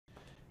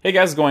Hey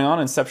guys, what's going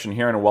on? Inception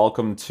here, and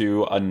welcome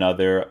to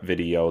another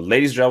video.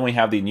 Ladies and gentlemen, we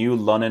have the new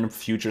Lunin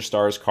Future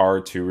Stars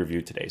card to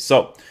review today.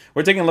 So,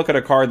 we're taking a look at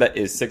a card that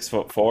is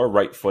 6'4",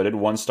 right-footed,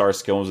 1-star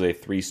skills with a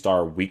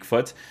 3-star weak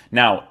foot.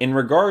 Now, in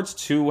regards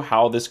to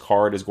how this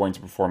card is going to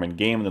perform in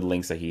game and the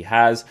links that he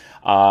has,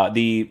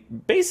 the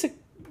basic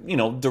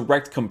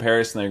direct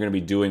comparison that you're going to be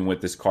doing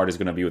with this card is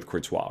going to be with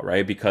Courtois,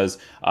 right? Because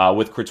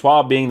with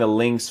Courtois being the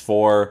links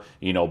for,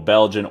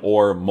 Belgian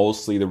or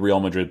mostly the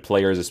Real Madrid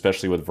players,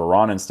 especially with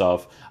Varane and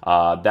stuff,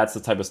 that's the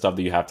type of stuff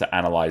that you have to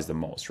analyze the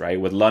most, right?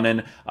 With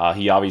Lunin,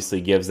 he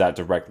obviously gives that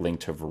direct link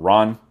to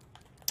Varane.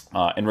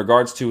 In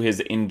regards to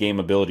his in-game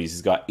abilities,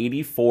 he's got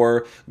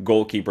 84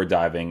 goalkeeper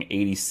diving,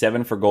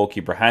 87 for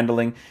goalkeeper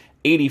handling,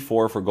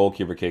 84 for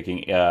goalkeeper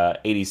kicking,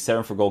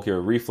 87 for goalkeeper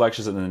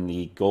reflexes, and then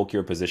the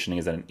goalkeeper positioning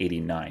is at an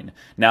 89.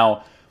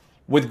 Now,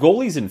 with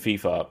goalies in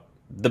FIFA,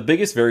 the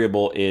biggest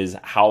variable is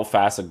how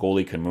fast a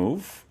goalie can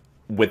move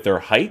with their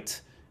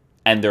height,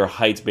 and their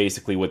height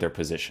basically with their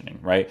positioning,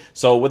 right?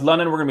 So with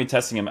London, we're going to be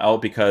testing him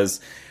out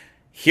because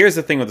here's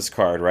the thing with this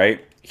card,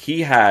 right?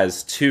 He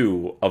has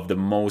two of the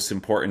most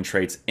important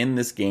traits in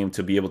this game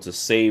to be able to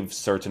save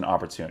certain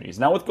opportunities.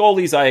 Now, with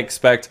goalies, I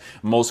expect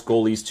most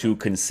goalies to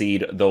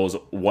concede those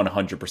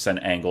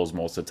 100% angles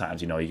most of the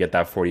times. You get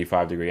that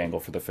 45-degree angle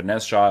for the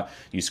finesse shot,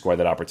 you score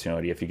that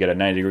opportunity. If you get a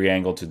 90-degree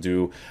angle to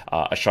do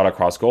a shot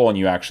across goal and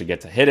you actually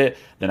get to hit it,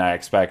 then I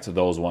expect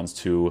those ones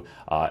to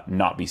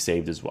not be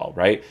saved as well,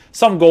 right?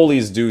 Some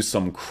goalies do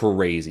some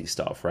crazy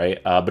stuff,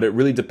 right? But it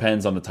really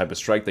depends on the type of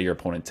strike that your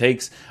opponent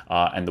takes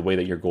and the way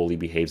that your goalie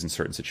behaves in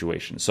certain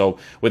situations. So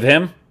with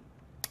him,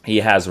 he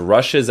has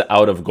rushes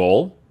out of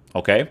goal,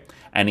 okay?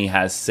 And he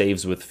has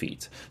saves with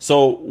feet.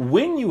 So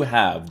when you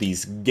have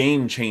these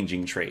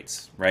game-changing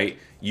traits, right,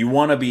 you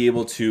want to be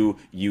able to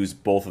use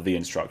both of the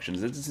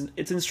instructions.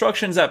 It's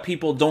instructions that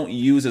people don't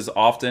use as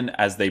often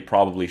as they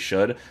probably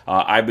should.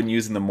 I've been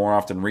using them more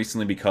often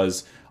recently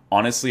because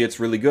honestly, it's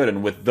really good.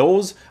 And with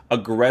those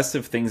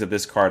aggressive things that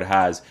this card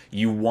has,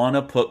 you want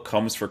to put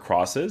comes for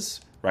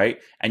crosses, right?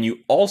 And you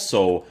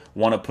also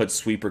want to put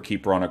sweeper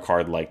keeper on a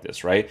card like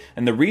this, right?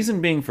 And the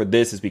reason being for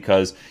this is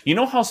because you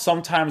know how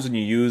sometimes when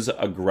you use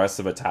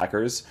aggressive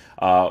attackers,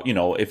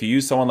 if you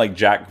use someone like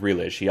Jack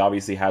Grealish, he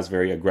obviously has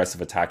very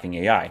aggressive attacking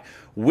AI.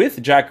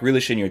 With Jack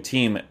Grealish in your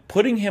team,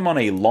 putting him on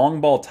a long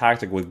ball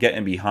tactic with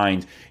getting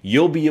behind,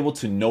 you'll be able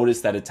to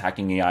notice that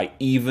attacking AI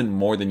even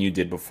more than you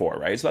did before,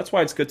 right? So that's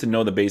why it's good to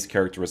know the base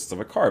characteristics of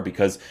a card,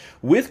 because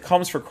with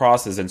comes for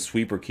crosses and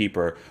sweeper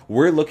keeper,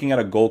 we're looking at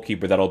a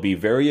goalkeeper that'll be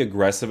very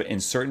aggressive in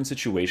certain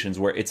situations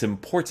where it's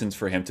important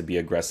for him to be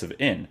aggressive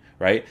in,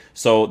 right?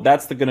 So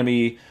that's going to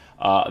be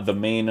the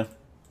main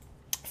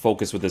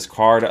focus with this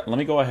card. Let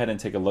me go ahead and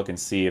take a look and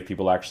see if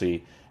people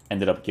actually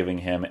ended up giving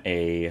him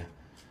a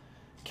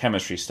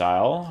chemistry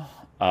style,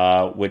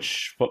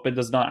 which Footbit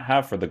does not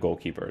have for the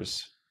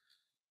goalkeepers.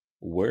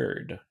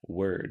 Word.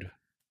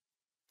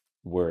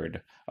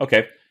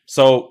 Okay,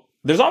 so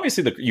there's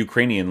obviously the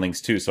Ukrainian links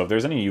too, so if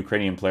there's any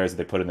Ukrainian players that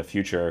they put in the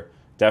future,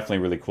 definitely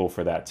really cool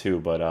for that too,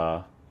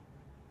 but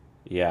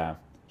yeah.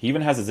 He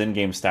even has his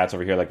in-game stats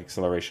over here, like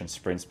acceleration,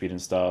 sprint speed,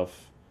 and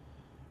stuff.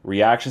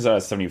 Reactions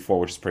at 74,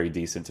 which is pretty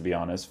decent, to be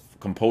honest.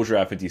 Composure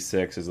at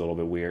 56 is a little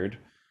bit weird.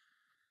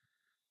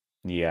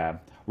 Yeah.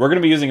 We're going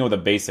to be using it with a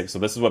basic, so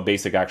this is what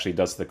basic actually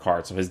does to the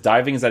card. So his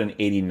diving is at an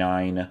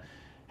 89,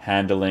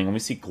 handling, let me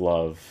see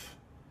glove.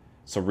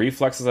 So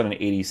reflex is at an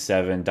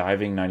 87,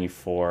 diving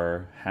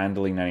 94,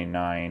 handling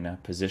 99,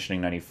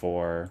 positioning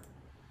 94.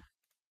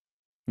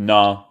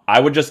 No, I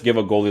would just give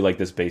a goalie like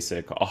this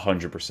basic,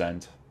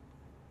 100%.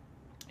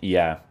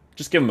 Yeah,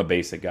 just give him a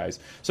basic, guys.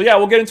 So yeah,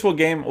 we'll get into a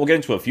game. We'll get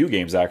into a few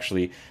games,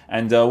 actually,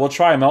 and we'll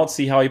try him out,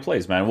 see how he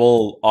plays, man.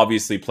 We'll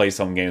obviously play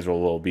some games where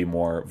we'll be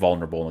more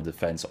vulnerable in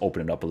defense,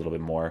 open it up a little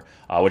bit more,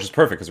 which is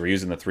perfect because we're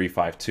using the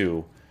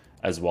 3-5-2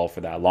 as well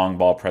for that. Long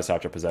ball, press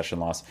after possession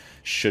loss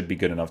should be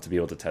good enough to be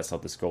able to test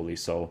out this goalie.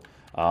 So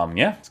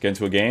yeah, let's get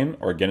into a game,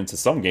 or get into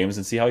some games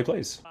and see how he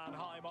plays.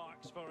 High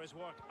marks for his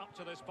work up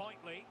to this point,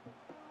 Lee.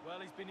 Well,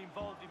 he's been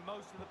involved in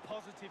most of the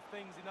positive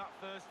things in that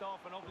first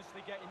half, and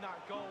obviously getting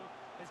that goal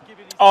has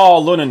given his...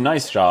 Oh, Lunin,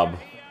 nice job.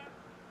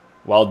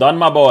 Well done,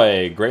 my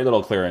boy. Great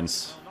little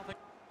clearance.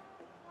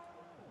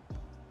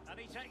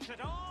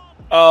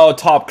 Oh,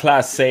 top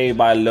class save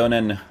by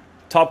Lunin.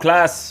 Top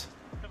class.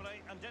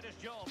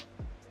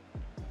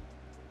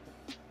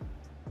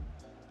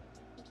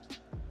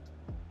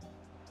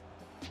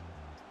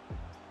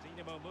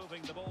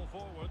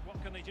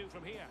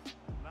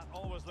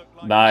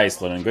 Nice,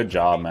 Lunin. Good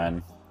job,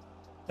 man.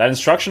 That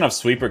instruction of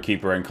sweeper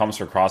keeper and comes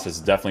for cross is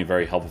definitely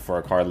very helpful for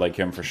a card like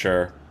him, for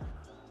sure.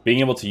 Being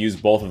able to use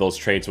both of those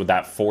traits with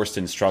that forced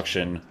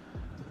instruction,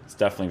 it's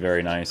definitely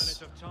very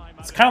nice.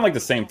 It's kind of like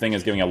the same thing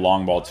as giving a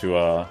long ball to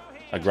a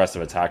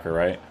aggressive attacker,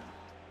 right?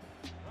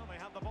 Well, they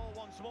have the ball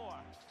once more.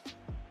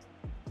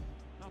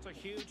 Not a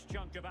huge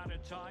chunk of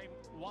added time.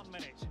 1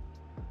 minute.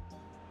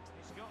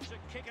 He's got to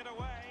kick it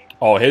away.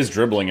 Oh, his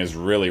dribbling is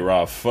really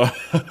rough.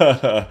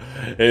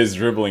 His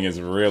dribbling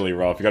is really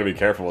rough. You gotta be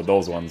careful with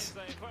those ones.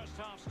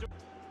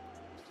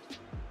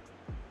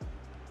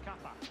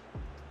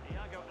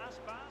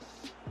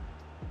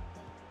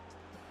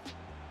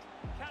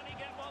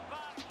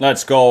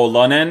 Let's go,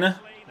 Lunin.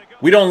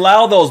 We don't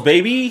allow those,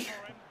 baby.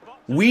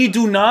 We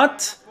do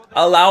not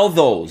allow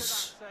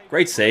those.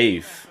 Great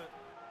save.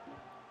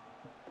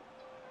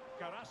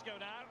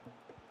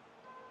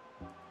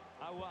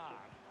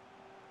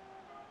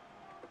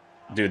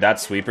 Dude, that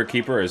sweeper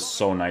keeper is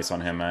so nice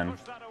on him, man.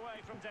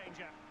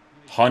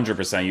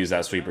 100% use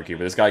that sweeper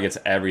keeper. This guy gets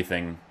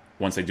everything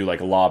once they do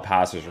like lob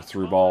passes or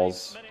through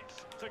balls.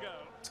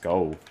 Let's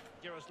go.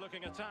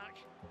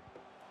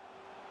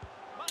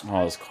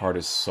 Oh, this card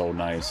is so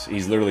nice.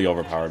 He's literally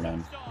overpowered,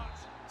 man.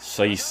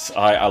 So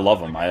I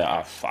love him.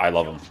 I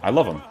love him. I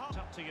love him.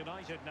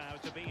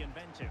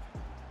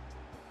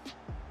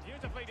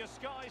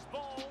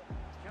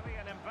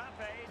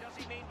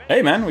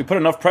 Hey, man, we put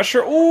enough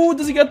pressure. Oh,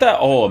 does he get that?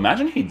 Oh,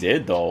 imagine he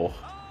did, though.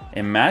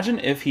 Imagine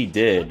if he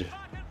did.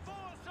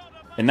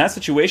 In that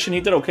situation,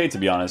 he did okay, to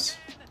be honest.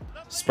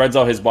 Spreads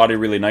out his body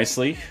really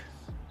nicely.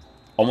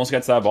 Almost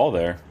gets that ball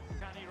there.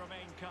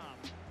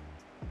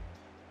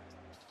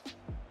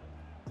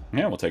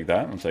 Yeah, we'll take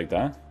that. We'll take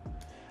that.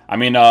 I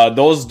mean,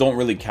 those don't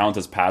really count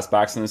as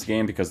passbacks in this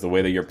game because the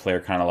way that your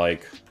player kind of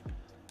like...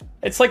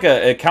 It's like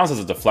it counts as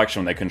a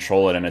deflection when they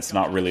control it and it's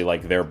not really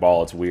like their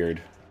ball. It's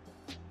weird.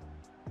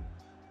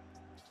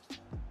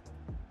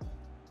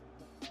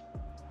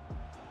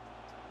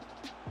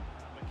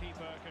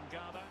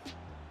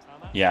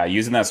 Yeah,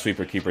 using that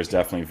sweeper keeper is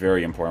definitely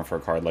very important for a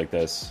card like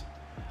this.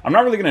 I'm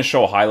not really going to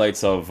show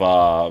highlights of,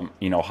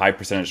 you know, high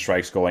percentage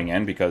strikes going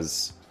in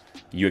because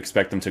you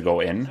expect them to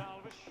go in.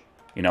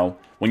 You know,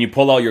 when you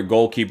pull out your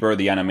goalkeeper,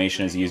 the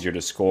animation is easier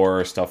to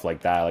score, stuff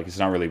like that. Like, it's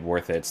not really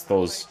worth it. It's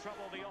those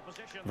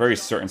very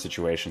certain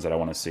situations that I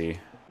want to see.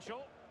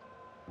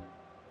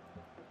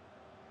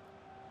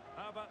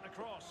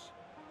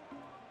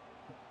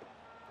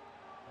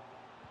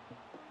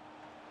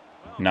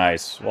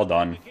 Nice. Well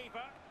done.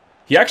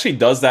 He actually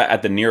does that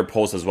at the near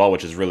post as well,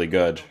 which is really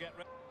good.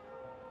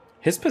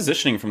 His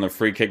positioning from the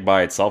free kick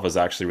by itself is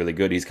actually really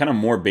good. He's kind of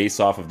more based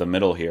off of the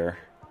middle here.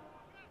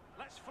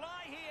 Let's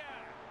fly here.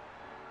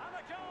 And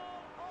a goal,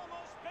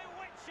 almost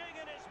bewitching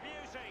in its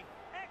beauty.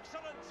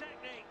 Excellent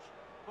technique.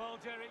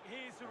 Well, Derek,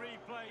 here's the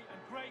replay, and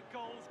great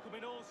goals come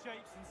in all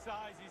shapes and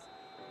sizes.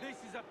 This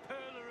is a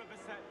perler of a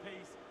set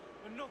piece,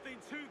 and nothing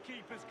two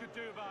keepers could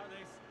do about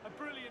this. A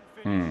brilliant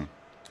finish.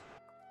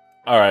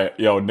 Alright,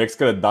 yo, Nick's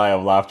gonna die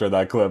of laughter at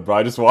that clip, bro.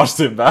 I just watched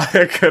it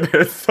back and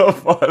it's so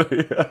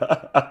funny.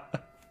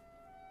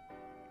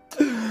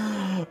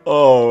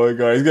 Oh my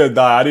god, he's gonna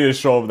die. I need to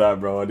show him that,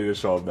 bro. I need to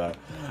show him that.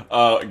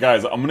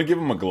 Guys, I'm gonna give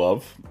him a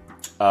glove.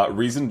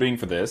 Reason being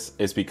for this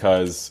is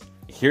because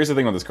here's the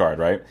thing with this card,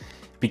 right?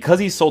 Because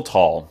he's so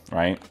tall,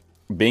 right?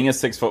 Being a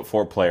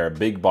 6'4" player,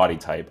 big body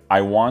type, I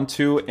want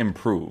to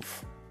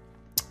improve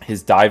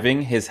his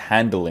diving, his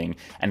handling,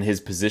 and his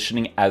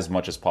positioning as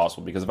much as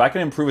possible. Because if I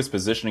can improve his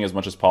positioning as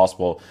much as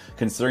possible,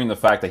 considering the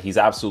fact that he's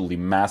absolutely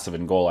massive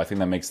in goal, I think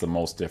that makes the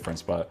most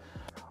difference. But,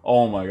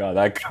 oh my god,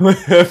 that clip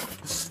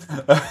it's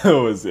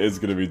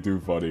gonna be too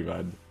funny,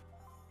 man.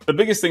 The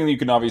biggest thing that you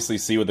can obviously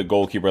see with a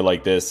goalkeeper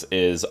like this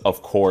is,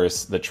 of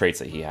course, the traits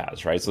that he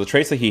has, right? So the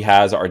traits that he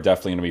has are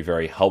definitely going to be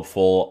very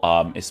helpful,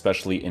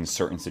 especially in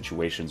certain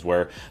situations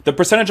where the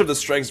percentage of the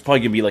strikes is probably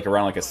going to be like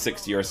around like a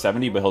 60 or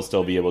 70, but he'll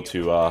still be able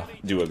to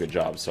do a good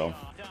job. So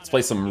let's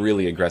play some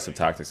really aggressive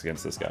tactics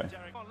against this guy.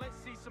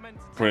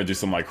 We're going to do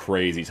some like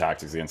crazy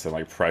tactics against him,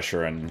 like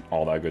pressure and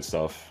all that good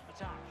stuff.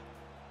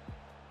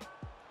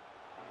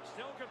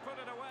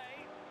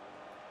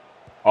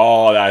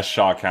 Oh, that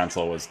shot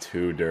cancel was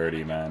too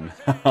dirty, man.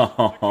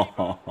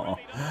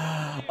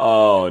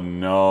 Oh,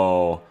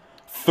 no.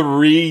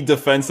 3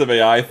 defensive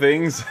AI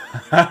things?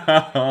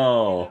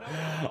 Oh,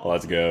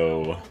 let's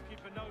go.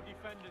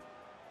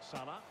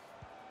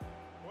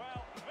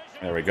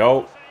 There we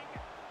go.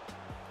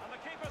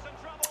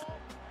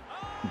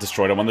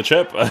 Destroyed him on the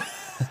chip.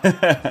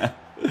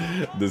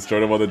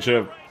 Destroyed him on the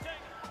chip.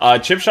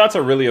 Chip shots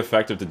are really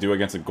effective to do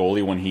against a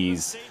goalie when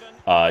he's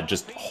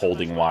just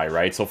holding Y,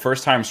 right? So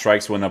first time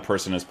strikes when a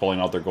person is pulling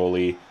out their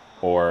goalie,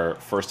 or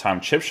first time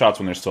chip shots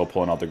when they're still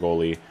pulling out their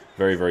goalie.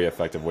 Very, very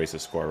effective ways to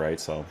score, right?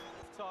 So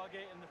that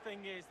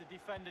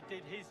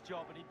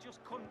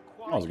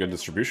was a good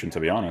distribution,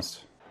 to be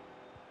honest.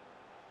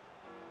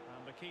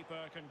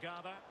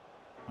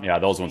 Yeah,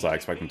 those ones I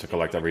expect him to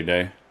collect every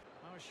day.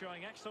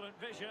 Showing excellent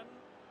vision.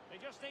 He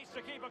just needs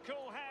to keep a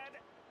cool head.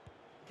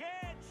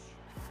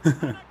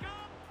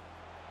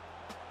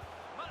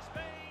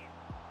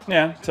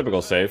 Yeah,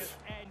 typical save.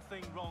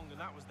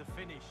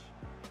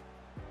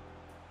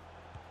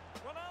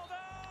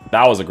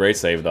 That was a great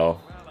save, though.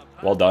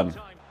 Well done.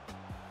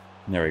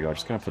 There we go.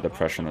 Just gonna put the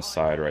pressure on the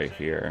side right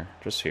here.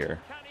 Just here.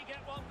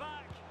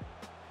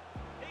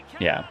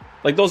 Yeah.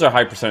 Like, those are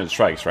high percentage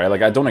strikes, right?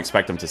 Like, I don't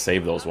expect him to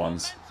save those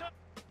ones.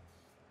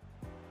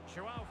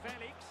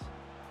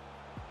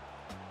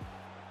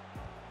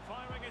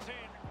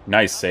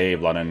 Nice save,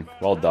 Lunin.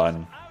 Well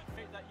done.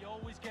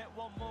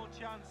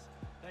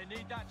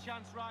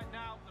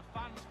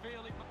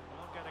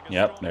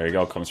 Yep, there you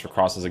go. Comes for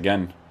crosses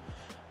again.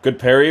 Good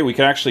parry. We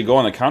can actually go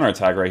on the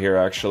counter-attack right here,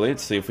 actually.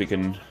 Let's see if we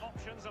can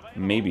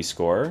maybe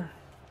score.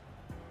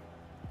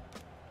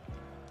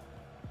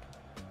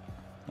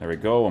 There we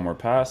go, one more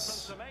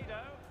pass.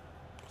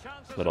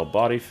 Little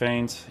body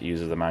feint,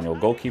 uses the manual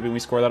goalkeeping, we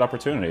score that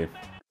opportunity.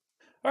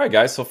 Alright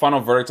guys, so final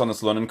verdict on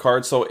this Lunin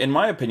card. So in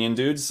my opinion,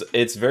 dudes,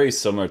 it's very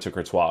similar to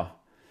Courtois.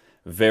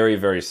 Very,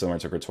 very similar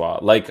to Courtois.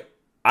 Like,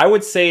 I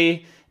would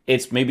say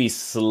it's maybe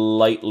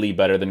slightly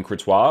better than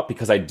Courtois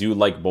because I do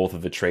like both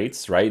of the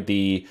traits, right?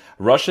 The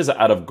rushes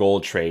out of goal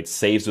trait,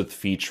 saves with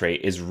feet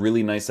trait is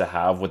really nice to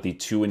have with the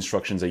 2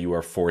 instructions that you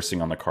are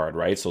forcing on the card,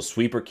 right? So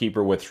sweeper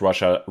keeper with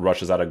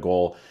rushes out of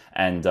goal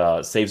and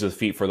saves with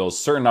feet for those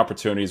certain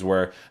opportunities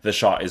where the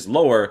shot is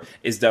lower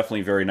is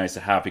definitely very nice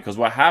to have, because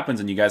what happens,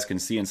 and you guys can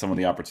see in some of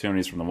the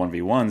opportunities from the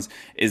 1v1s,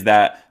 is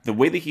that the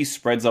way that he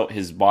spreads out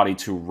his body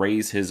to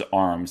raise his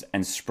arms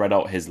and spread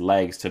out his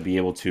legs to be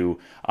able to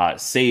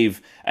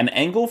save an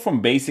angle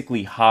from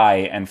basically high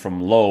and from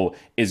low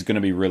is going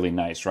to be really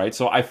nice, right?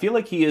 So I feel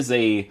like he is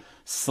a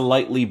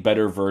slightly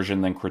better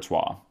version than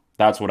Courtois.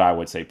 That's what I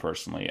would say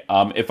personally.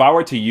 If I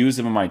were to use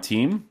him in my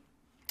team,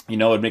 you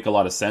know, it'd make a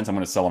lot of sense. I'm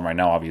going to sell him right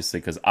now, obviously,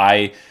 because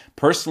I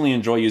personally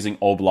enjoy using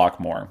Oblak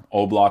more.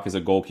 Oblak is a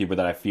goalkeeper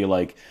that I feel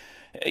like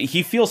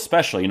he feels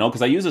special, you know,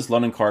 because I use this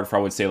London card for, I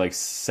would say, like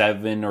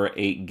 7 or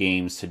 8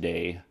 games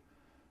today.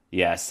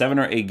 Yeah, 7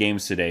 or 8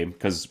 games today,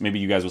 because maybe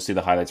you guys will see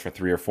the highlights for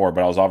 3 or 4,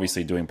 but I was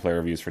obviously doing player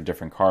reviews for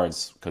different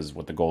cards, because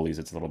with the goalies,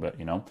 it's a little bit,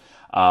 you know?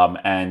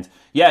 And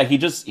yeah,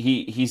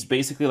 he's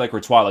basically like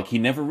Courtois. Like, he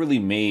never really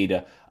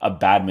made a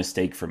bad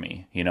mistake for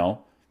me, you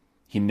know?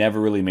 He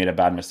never really made a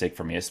bad mistake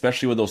for me,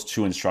 especially with those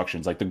 2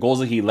 instructions. Like, the goals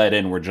that he let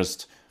in were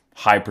just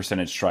high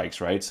percentage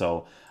strikes, right?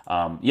 So,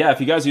 yeah, if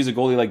you guys use a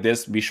goalie like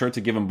this, be sure to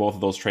give him both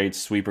of those traits,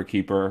 sweeper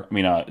keeper. I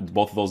mean,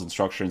 both of those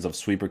instructions of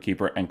sweeper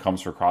keeper and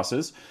comes for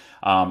crosses.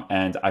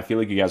 And I feel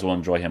like you guys will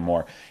enjoy him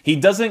more. He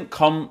doesn't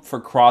come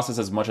for crosses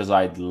as much as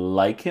I'd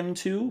like him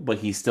to, but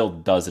he still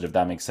does it, if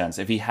that makes sense.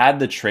 If he had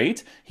the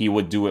trait, he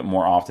would do it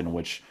more often,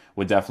 which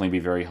would definitely be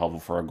very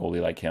helpful for a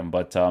goalie like him.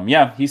 But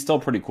yeah, he's still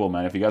pretty cool,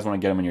 man. If you guys want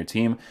to get him in your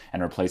team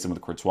and replace him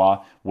with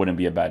Courtois, wouldn't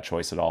be a bad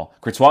choice at all.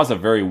 Courtois is a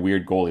very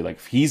weird goalie.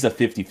 Like, he's a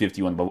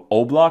 50-50 one, but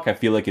Oblak, I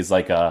feel like, is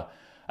like a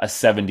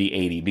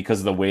 70-80 because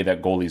of the way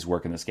that goalies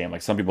work in this game.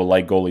 Like, some people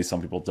like goalies,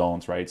 some people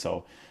don't, right?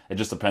 So it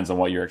just depends on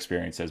what your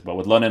experience is. But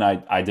with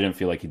Lunin, I didn't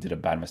feel like he did a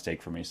bad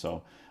mistake for me.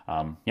 So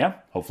yeah,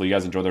 hopefully you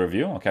guys enjoy the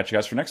review. I'll catch you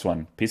guys for next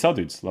one. Peace out,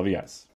 dudes. Love you guys.